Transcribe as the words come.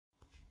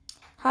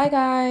Hi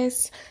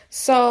guys.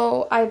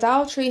 So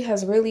idolatry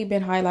has really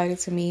been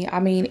highlighted to me.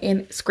 I mean,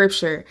 in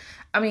scripture.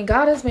 I mean,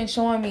 God has been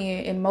showing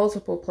me in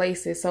multiple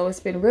places. So it's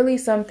been really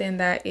something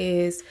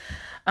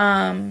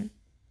um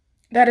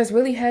that is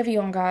really heavy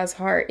on God's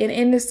heart. And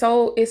in the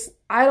soul, it's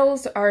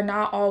idols are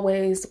not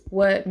always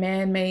what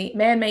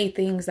man-made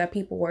things that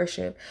people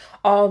worship.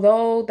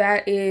 Although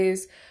that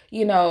is,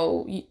 you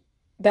know,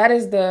 that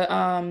is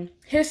the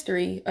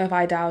history of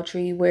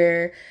idolatry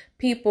where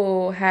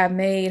people have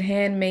made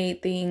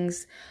handmade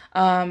things,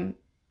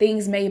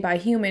 things made by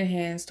human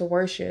hands to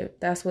worship.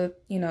 That's what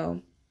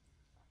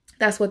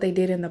they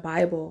did in the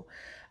Bible.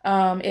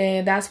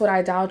 And that's what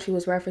idolatry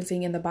was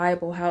referencing in the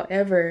Bible.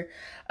 However,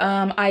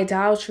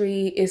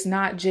 idolatry is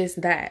not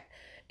just that.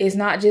 It's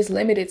not just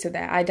limited to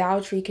that.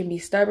 Idolatry can be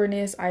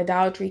stubbornness.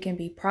 Idolatry can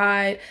be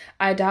pride.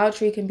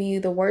 Idolatry can be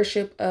the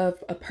worship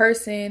of a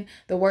person,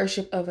 the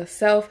worship of a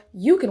self.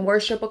 You can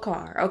worship a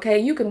car, okay?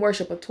 You can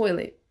worship a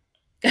toilet.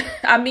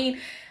 I mean,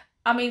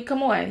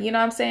 come on, you know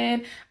what I'm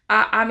saying?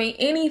 I mean,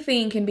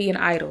 anything can be an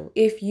idol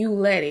if you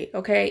let it,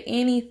 okay?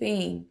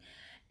 Anything.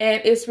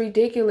 And it's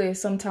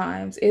ridiculous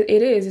sometimes. It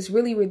is. It's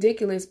really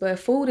ridiculous. But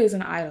food is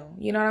an idol.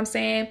 You know what I'm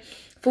saying?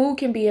 Food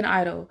can be an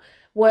idol.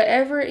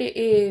 Whatever it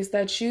is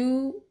that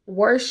you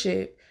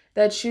worship,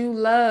 that you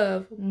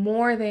love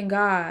more than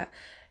God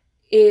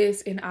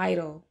is an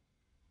idol.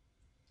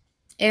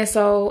 And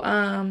so,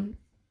 and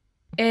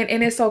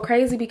it's so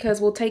crazy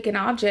because we'll take an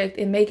object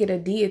and make it a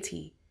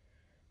deity,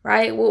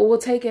 right? We'll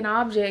take an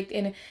object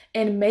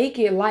and make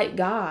it like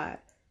God.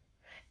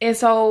 And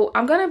so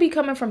I'm going to be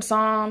coming from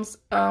Psalms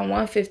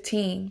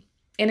 115.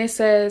 And it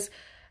says,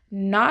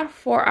 not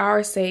for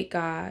our sake,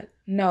 God.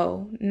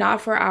 No,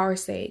 not for our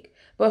sake,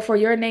 but for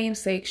your name's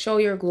sake, show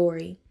your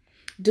glory.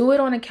 Do it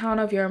on account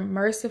of your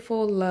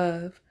merciful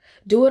love.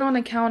 Do it on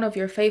account of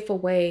your faithful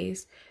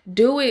ways.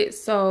 Do it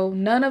so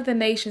none of the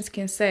nations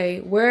can say,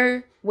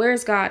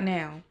 where's God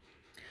now?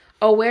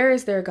 Oh, where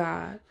is their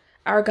God?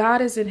 Our God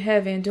is in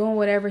heaven doing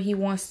whatever he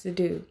wants to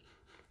do.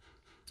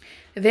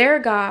 Their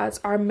gods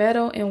are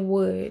metal and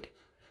wood,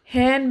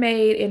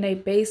 handmade in a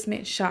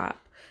basement shop,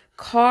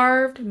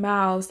 carved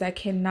mouths that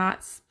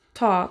cannot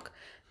talk,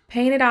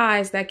 painted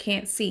eyes that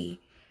can't see,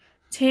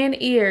 10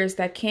 ears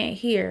that can't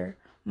hear,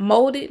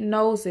 molded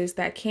noses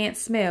that can't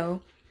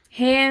smell,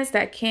 hands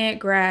that can't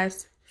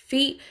grasp,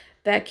 feet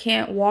that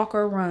can't walk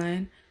or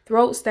run,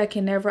 throats that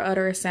can never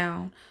utter a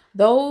sound.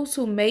 Those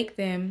who make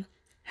them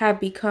have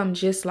become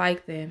just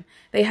like them.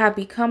 They have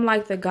become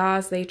like the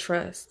gods they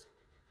trust.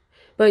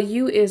 But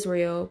you,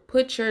 Israel,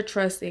 put your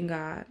trust in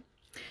God.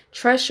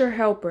 Trust your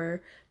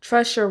helper.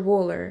 Trust your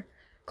ruler.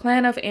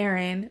 Clan of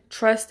Aaron,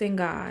 trust in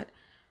God.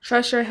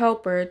 Trust your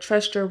helper.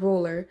 Trust your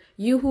ruler.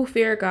 You who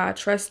fear God,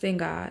 trust in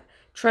God.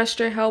 Trust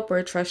your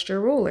helper. Trust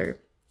your ruler.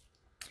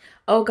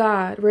 O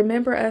God,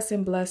 remember us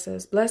and bless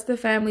us. Bless the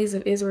families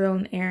of Israel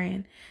and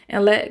Aaron,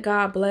 and let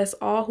God bless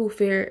all who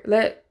fear.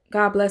 Let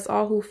God bless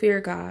all who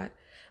fear God.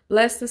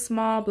 Bless the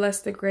small,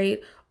 bless the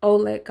great. Oh,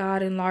 let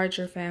God enlarge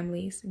your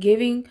families,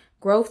 giving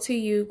growth to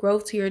you,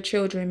 growth to your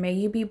children. May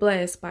you be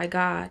blessed by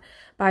God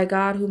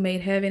who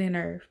made heaven and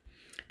earth.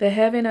 The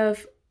heaven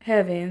of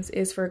heavens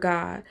is for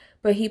God,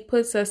 but he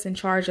puts us in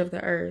charge of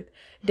the earth.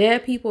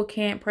 Dead people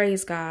can't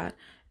praise God,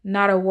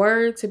 not a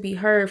word to be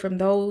heard from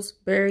those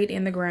buried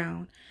in the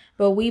ground.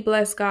 But we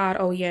bless God,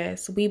 oh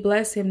yes, we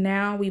bless him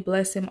now, we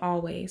bless him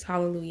always.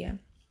 Hallelujah.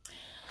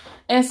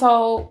 And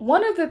so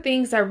one of the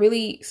things that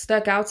really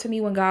stuck out to me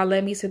when God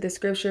led me to the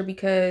scripture,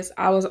 because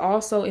I was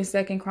also in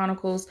Second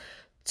Chronicles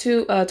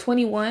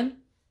 21,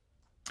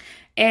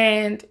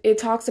 and it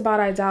talks about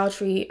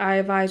idolatry. I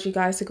advise you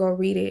guys to go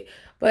read it.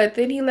 But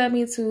then he led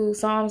me to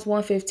Psalms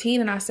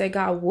 115, and I said,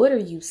 God, what are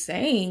you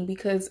saying?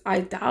 Because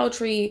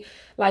idolatry,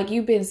 like,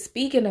 you've been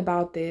speaking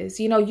about this.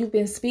 You know, you've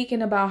been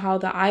speaking about how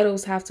the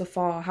idols have to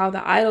fall, how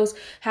the idols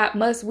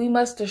we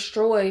must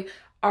destroy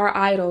our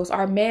idols,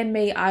 our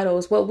man-made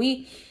idols.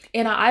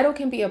 And an idol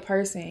can be a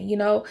person, you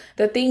know,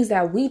 the things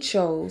that we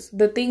chose,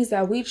 the things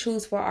that we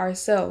choose for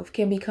ourselves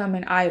can become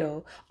an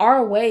idol.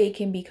 Our way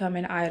can become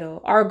an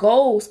idol. Our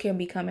goals can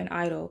become an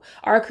idol.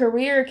 Our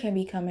career can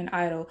become an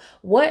idol.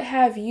 What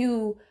have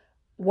you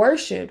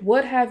worshiped?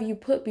 What have you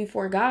put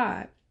before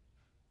God?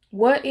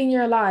 What in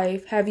your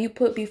life have you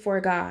put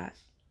before God?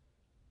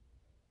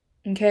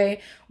 Okay.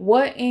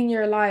 What in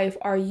your life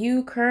are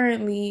you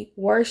currently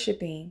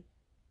worshiping?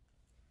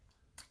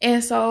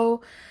 And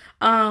so,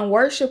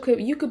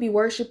 you could be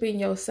worshiping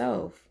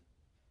yourself.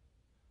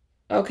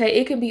 Okay,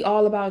 it can be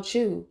all about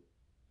you.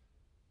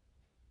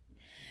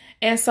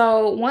 And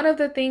so one of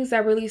the things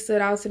that really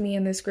stood out to me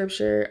in the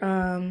scripture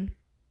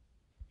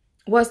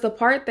was the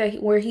part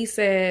where he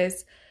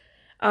says,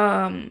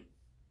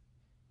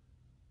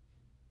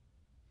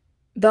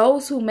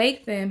 those who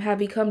make them have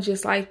become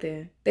just like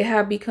them. They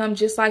have become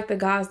just like the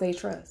gods they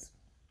trust.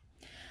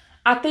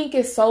 I think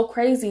it's so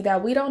crazy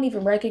that we don't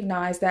even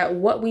recognize that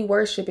what we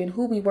worship and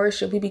who we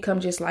worship, we become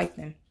just like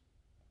them.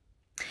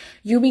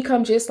 You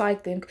become just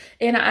like them.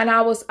 And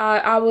I was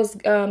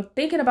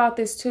thinking about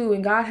this too,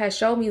 and God has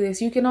shown me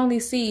this. You can only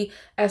see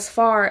as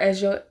far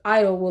as your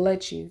idol will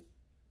let you.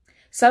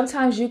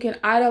 Sometimes you can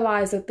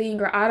idolize a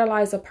thing or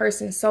idolize a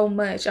person so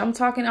much. I'm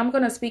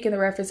going to speak in the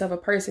reference of a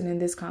person in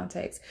this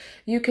context.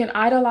 You can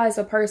idolize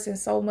a person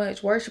so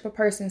much, worship a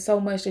person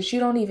so much that you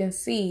don't even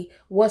see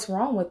what's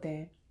wrong with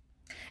them.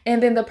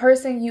 And then the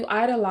person you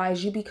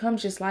idolize, you become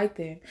just like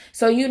them.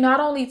 So you not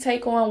only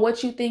take on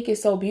what you think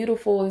is so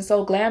beautiful and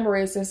so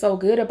glamorous and so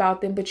good about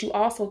them, but you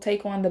also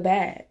take on the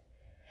bad.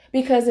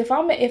 Because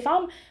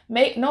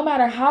no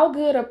matter how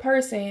good a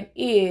person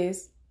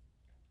is,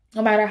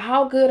 no matter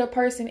how good a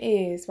person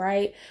is,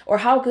 right? Or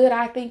how good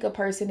I think a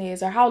person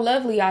is, or how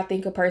lovely I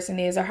think a person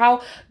is, or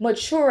how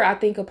mature I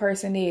think a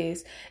person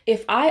is,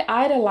 if I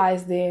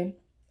idolize them,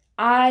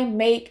 I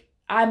make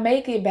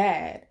it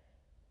bad.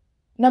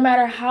 No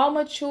matter how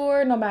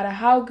mature, no matter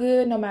how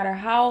good, no matter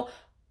how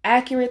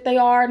accurate they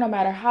are, no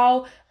matter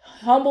how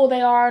humble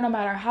they are, no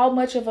matter how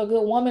much of a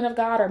good woman of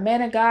God or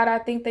man of God I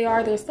think they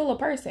are, they're still a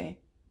person.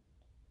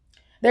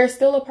 They're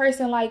still a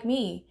person like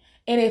me.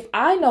 And if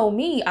I know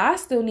me, I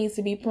still need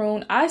to be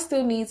pruned. I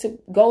still need to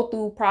go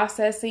through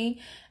processing.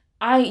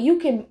 You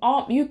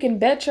can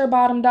bet your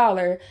bottom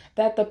dollar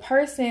that the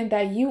person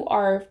that you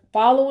are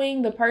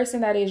following, the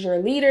person that is your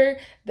leader,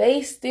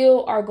 they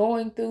still are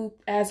going through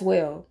as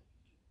well.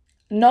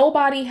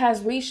 Nobody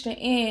has reached the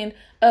end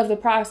of the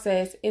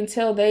process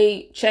until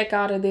they check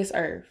out of this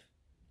earth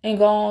and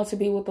go on to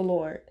be with the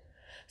Lord.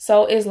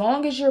 So as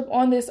long as you're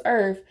on this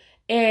earth,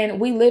 and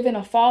we live in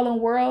a fallen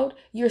world,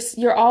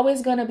 you're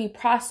always going to be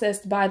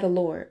processed by the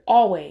Lord.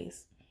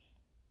 Always.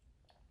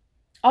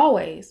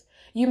 Always.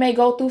 You may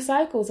go through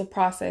cycles of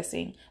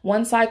processing.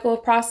 One cycle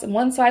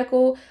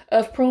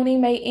of pruning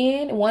may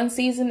end. One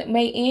season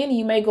may end.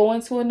 You may go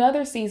into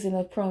another season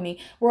of pruning.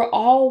 We're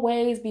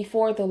always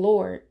before the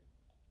Lord.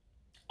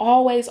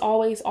 Always,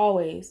 always,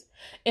 always.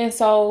 And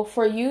so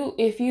for you,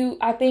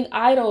 I think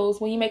idols,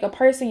 when you make a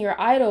person your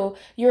idol,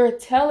 you're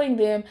telling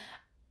them,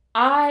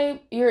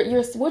 what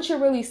you're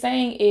really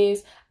saying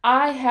is,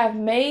 I have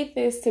made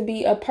this to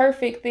be a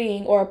perfect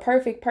thing or a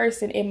perfect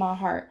person in my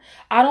heart.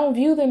 I don't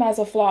view them as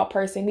a flawed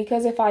person,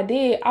 because if I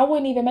did, I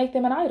wouldn't even make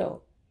them an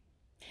idol.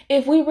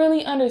 If we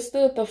really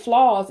understood the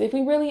flaws, if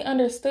we really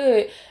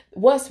understood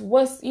what's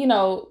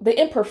the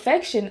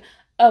imperfection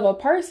of a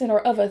person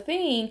or of a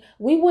thing,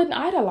 we wouldn't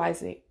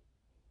idolize it.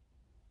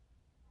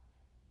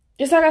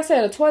 Just like I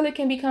said, a toilet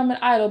can become an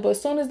idol, but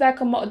as soon as that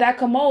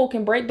commode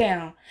can break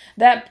down,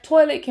 that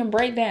toilet can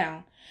break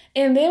down.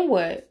 And then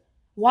what?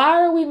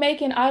 Why are we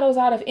making idols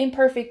out of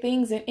imperfect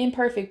things and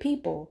imperfect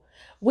people?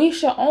 We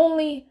should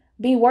only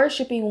be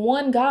worshiping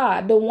one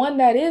God, the one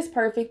that is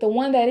perfect, the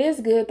one that is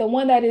good, the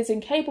one that is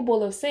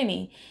incapable of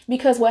sinning.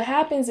 Because what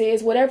happens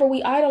is, whatever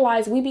we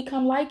idolize, we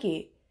become like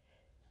it.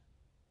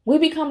 We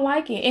become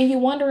like it. And you're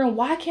wondering,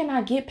 why can't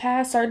I get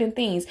past certain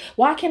things?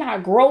 Why can't I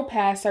grow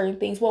past certain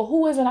things? Well,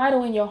 who is an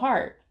idol in your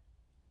heart?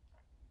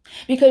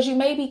 Because you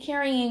may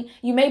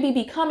be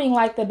becoming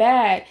like the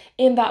bad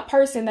in that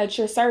person that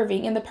you're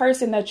serving, in the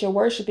person that you're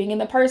worshiping, in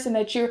the person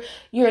that you're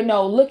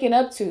looking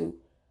up to,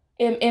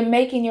 and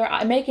making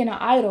an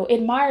idol.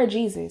 Admire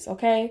Jesus,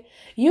 okay?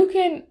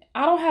 I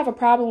don't have a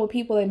problem with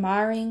people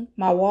admiring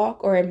my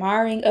walk or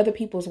admiring other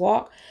people's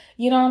walk.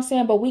 You know what I'm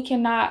saying? But we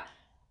cannot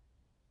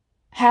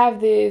have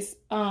this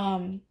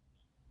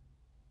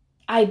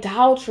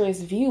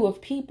idolatrous view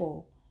of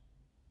people,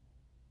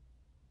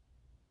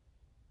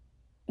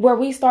 where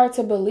we start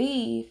to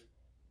believe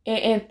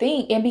and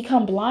think and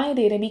become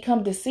blinded and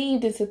become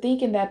deceived into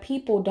thinking that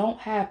people don't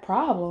have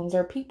problems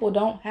or people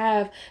don't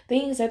have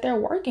things that they're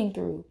working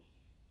through.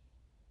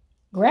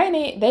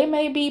 Granted, they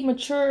may be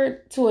mature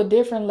to a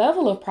different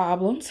level of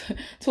problems,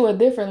 to a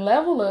different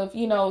level of,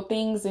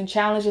 things and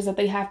challenges that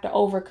they have to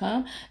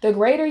overcome. The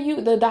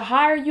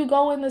higher you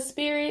go in the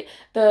spirit,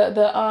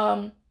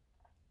 the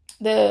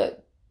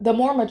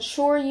more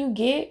mature you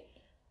get,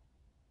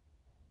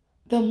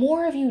 the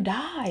more of you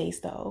dies,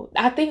 though.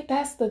 I think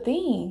that's the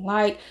thing.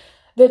 Like,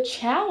 the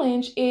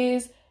challenge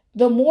is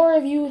the more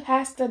of you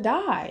has to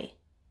die.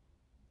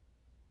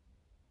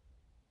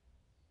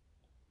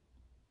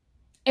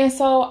 And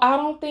so I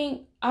don't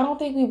think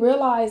we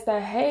realize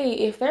that, hey,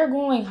 if they're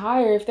going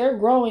higher, if they're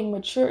growing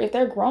mature, if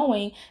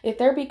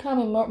they're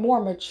becoming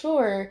more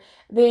mature,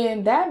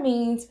 then that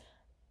means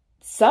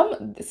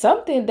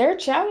something,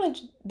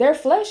 their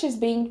flesh is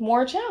being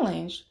more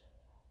challenged.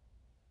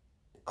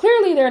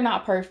 Clearly they're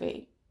not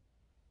perfect.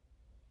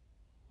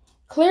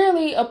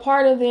 Clearly a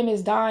part of them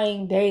is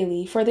dying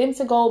daily. For them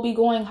to be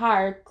going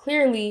higher,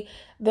 clearly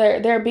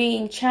they're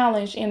being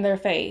challenged in their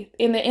faith,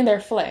 in their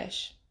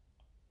flesh,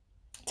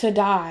 to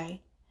die.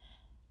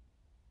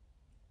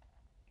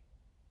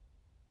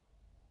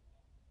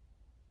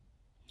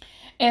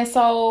 And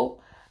so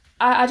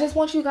I just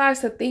want you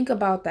guys to think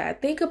about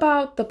that. Think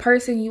about the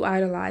person you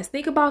idolize.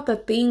 Think about the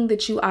thing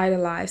that you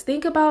idolize.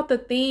 Think about the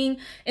thing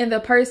and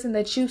the person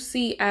that you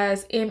see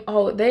as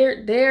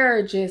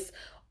they're just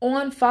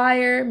on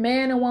fire,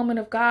 man and woman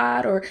of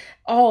God, or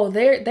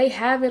they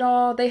have it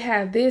all. They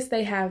have this,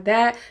 they have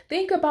that.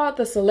 Think about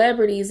the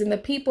celebrities and the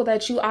people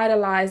that you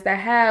idolize that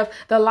have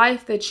the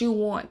life that you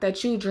want,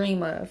 that you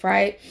dream of,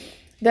 right?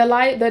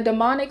 The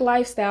demonic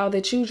lifestyle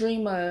that you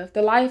dream of,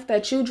 the life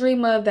that you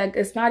dream of that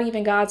it's not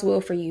even God's will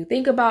for you.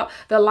 Think about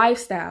the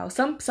lifestyle.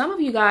 Some of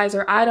you guys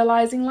are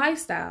idolizing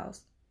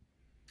lifestyles.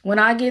 When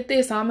I get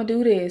this, I'm gonna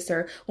do this,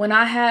 or when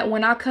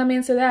I come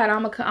into that,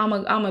 I'm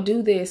gonna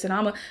do this,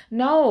 and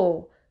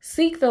no,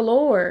 seek the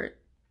Lord.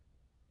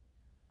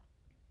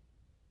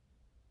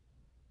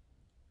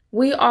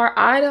 We are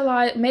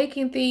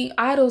making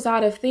idols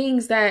out of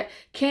things that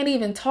can't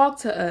even talk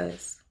to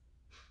us.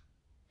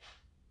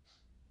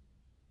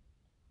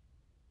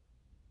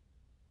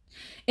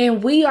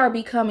 And we are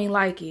becoming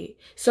like it.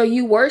 So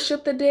you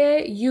worship the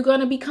dead, you're going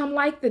to become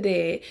like the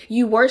dead.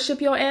 You worship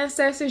your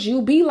ancestors,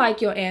 you'll be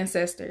like your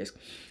ancestors.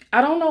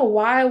 I don't know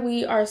why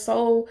we are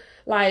so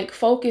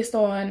focused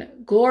on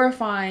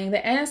glorifying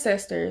the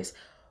ancestors.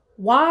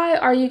 Why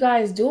are you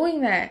guys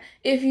doing that?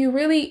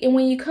 And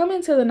when you come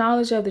into the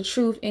knowledge of the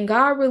truth and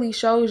God really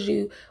shows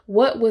you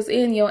what was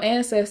in your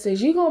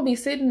ancestors, you're going to be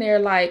sitting there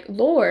like,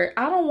 Lord,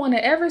 I don't want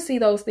to ever see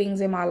those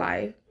things in my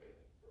life.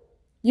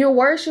 You're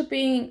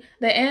worshiping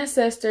the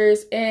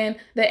ancestors, and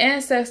the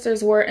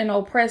ancestors were an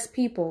oppressed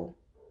people.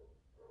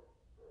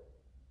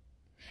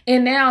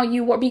 And now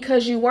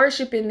because you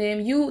worshiping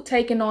them, you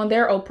taking on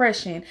their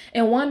oppression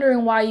and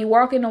wondering why you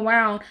walking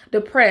around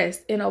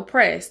depressed and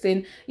oppressed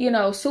and,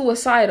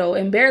 suicidal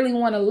and barely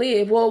want to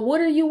live. Well,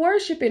 what are you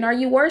worshiping? Are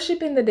you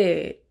worshiping the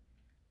dead?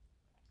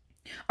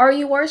 Are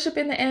you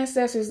worshiping the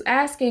ancestors,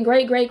 asking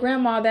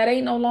great-great-grandma that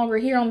ain't no longer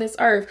here on this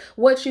earth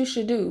what you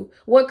should do,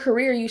 what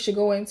career you should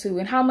go into,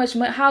 and how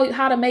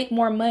to make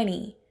more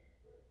money,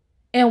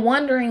 and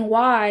wondering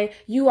why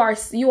you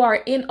are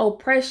in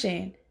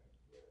oppression?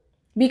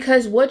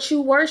 Because what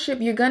you worship,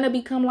 you're going to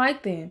become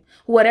like them.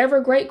 Whatever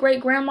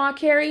great-great-grandma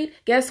carried,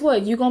 guess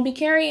what? You're going to be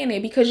carrying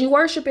it because you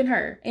worshiping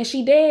her and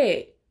she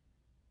dead.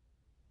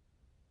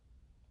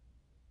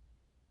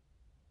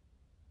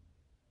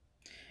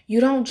 You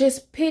don't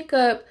just pick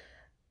up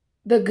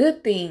the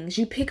good things.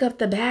 You pick up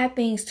the bad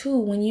things too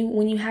when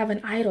you have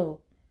an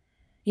idol.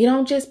 You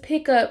don't just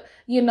pick up,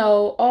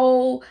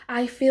 oh,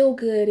 I feel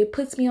good. It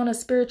puts me on a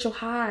spiritual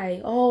high.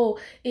 Oh,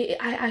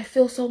 I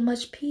feel so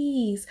much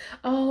peace.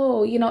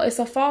 Oh, it's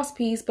a false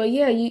peace. But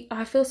yeah,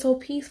 I feel so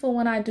peaceful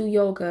when I do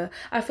yoga.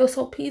 I feel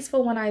so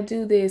peaceful when I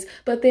do this.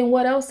 But then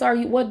what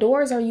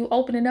doors are you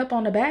opening up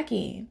on the back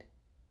end?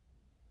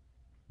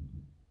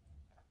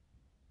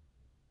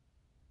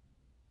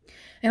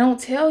 And I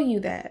don't tell you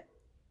that.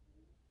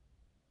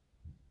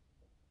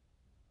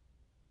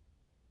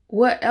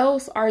 What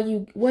else are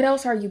you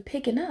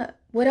picking up?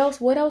 What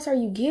else are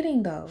you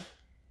getting though?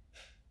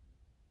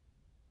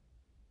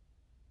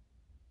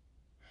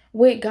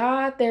 With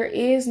God, there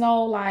is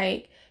no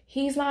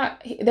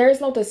there is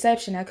no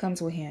deception that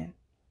comes with him.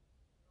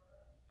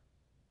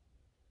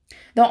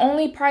 The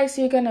only price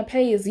you're going to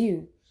pay is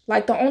you.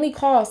 It only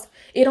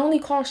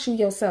costs you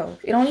yourself.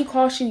 It only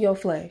costs you your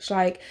flesh.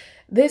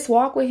 This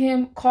walk with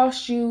him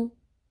costs you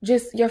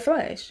just your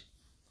flesh.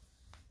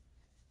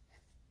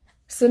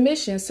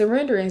 Submission,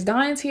 surrenderance,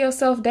 dying to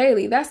yourself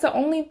daily. That's the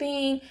only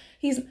thing.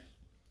 He's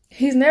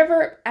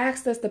never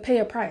asked us to pay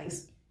a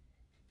price.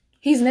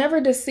 He's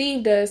never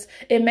deceived us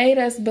and made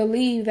us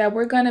believe that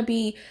we're going to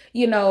be,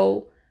 we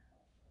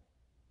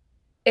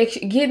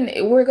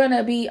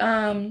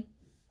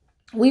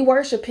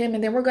worship him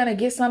and then we're going to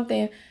get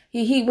something.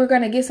 We're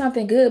going to get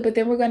something good, but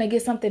then we're going to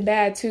get something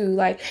bad too.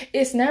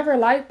 It's never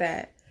like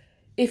that.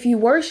 If you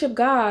worship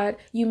God,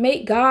 you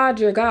make God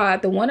your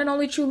God, the one and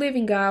only true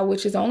living God,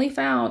 which is only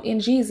found in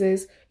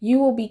Jesus, you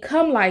will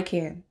become like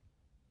him.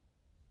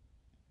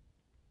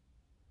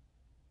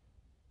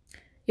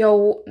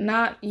 You're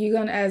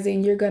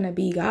gonna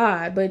be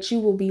God, but you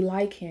will be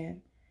like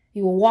him.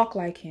 You will walk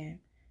like him.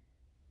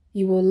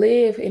 You will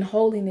live in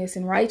holiness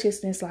and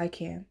righteousness like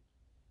him.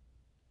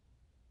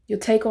 You'll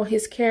take on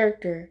his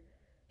character,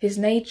 his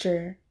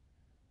nature.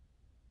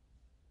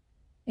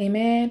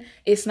 Amen.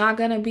 It's not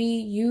going to be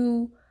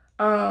you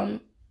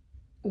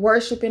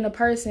worshiping a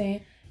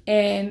person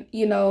and,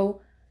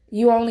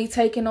 you only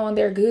taking on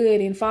their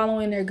good and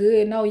following their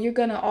good. No, you're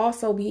going to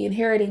also be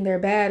inheriting their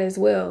bad as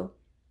well.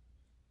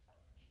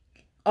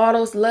 All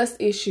those lust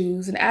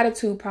issues and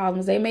attitude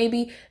problems,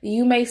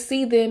 you may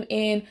see them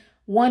in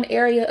one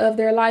area of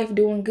their life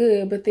doing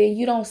good, but then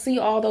you don't see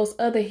all those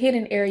other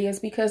hidden areas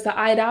because the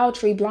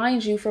idolatry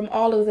blinds you from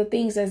all of the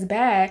things that's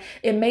bad.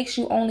 It makes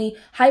you only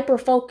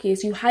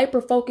hyper-focus. You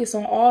hyper-focus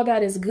on all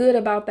that is good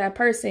about that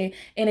person,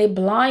 and it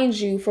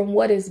blinds you from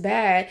what is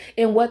bad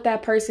and what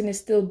that person is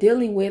still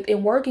dealing with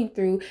and working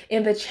through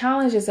and the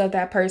challenges of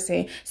that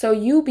person. So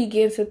you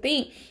begin to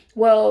think,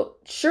 well,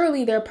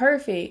 surely they're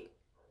perfect.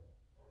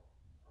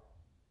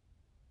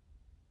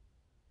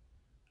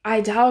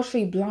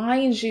 Idolatry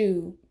blinds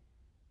you.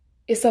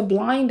 It's a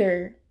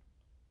blinder.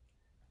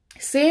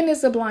 Sin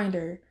is a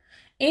blinder.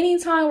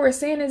 Anytime where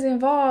sin is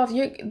involved,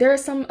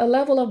 there's a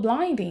level of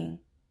blinding.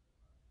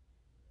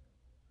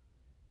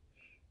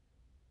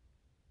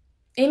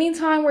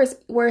 Anytime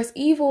where it's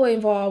evil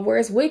involved, where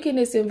it's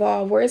wickedness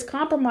involved, where it's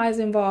compromise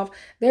involved,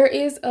 there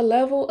is a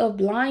level of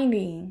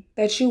blinding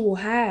that you will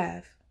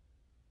have.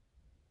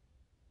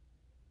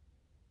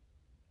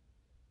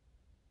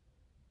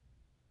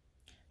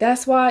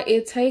 That's why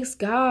it takes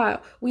God.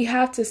 We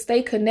have to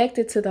stay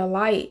connected to the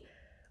light.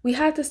 We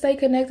have to stay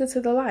connected to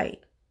the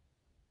light.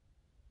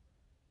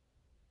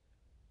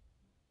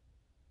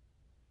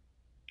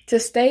 To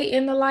stay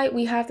in the light,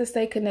 we have to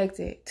stay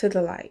connected to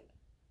the light.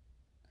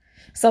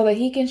 So that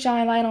he can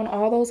shine light on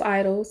all those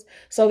idols,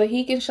 so that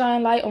he can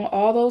shine light on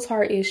all those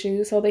heart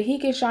issues, so that he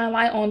can shine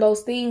light on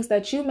those things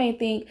that you may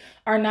think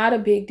are not a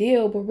big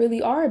deal, but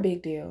really are a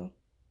big deal.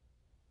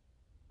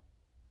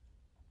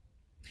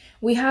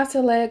 We have to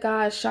let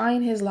God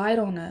shine his light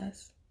on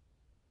us.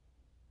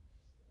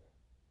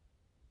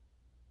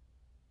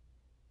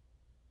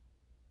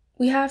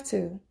 We have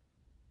to.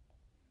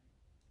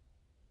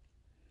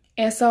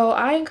 And so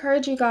I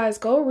encourage you guys,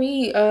 go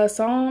read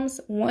Psalms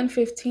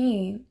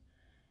 115.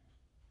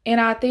 And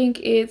I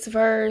think it's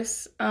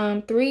verse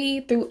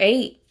 3 through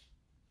 8.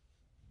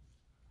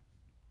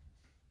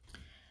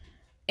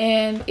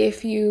 And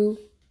if you,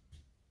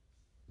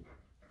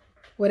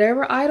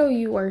 whatever idol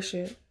you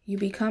worship, you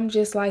become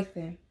just like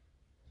them.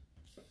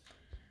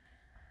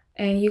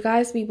 And you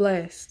guys be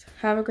blessed.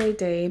 Have a great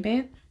day.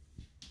 Amen.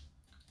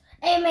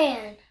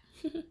 Amen.